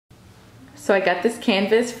So I got this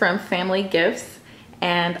canvas from Family Gifts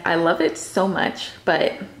and I love it so much,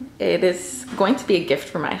 but it is going to be a gift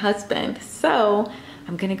for my husband. So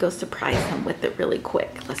I'm gonna go surprise him with it really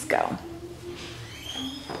quick. Let's go.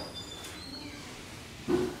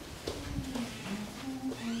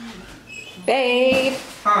 Babe,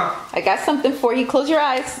 I got something for you. Close your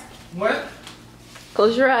eyes. What?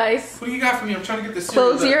 Close your eyes. What do you got for me? I'm trying to get this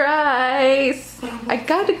cereal. Close your eyes. I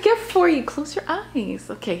got a gift for you. Close your eyes.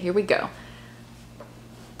 Okay, here we go.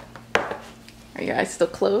 Are your eyes still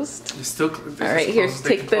closed? It's still closed. All right, here,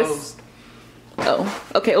 take this. Oh,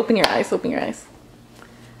 okay, open your eyes. Open your eyes.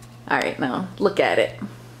 All right, now look at it.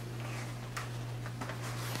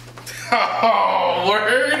 Oh,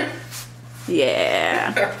 word?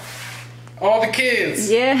 Yeah. All the kids.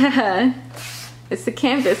 Yeah. It's the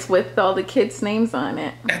canvas with all the kids' names on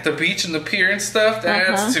it. At the beach and the pier and stuff?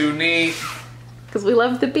 That's too neat. Because we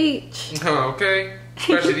love the beach. Oh, okay.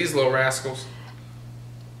 Especially these little rascals.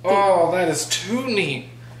 Oh, that is too neat.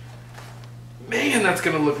 Man, that's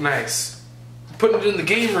going to look nice. Putting it in the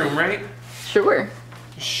game room, right? Sure.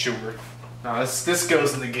 Sure. No, this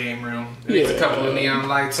goes in the game room. It needs a couple of neon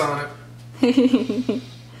lights on it.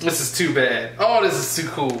 This is too bad. Oh, this is too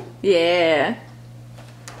cool. Yeah.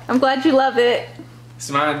 I'm glad you love it. It's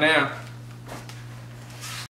mine now.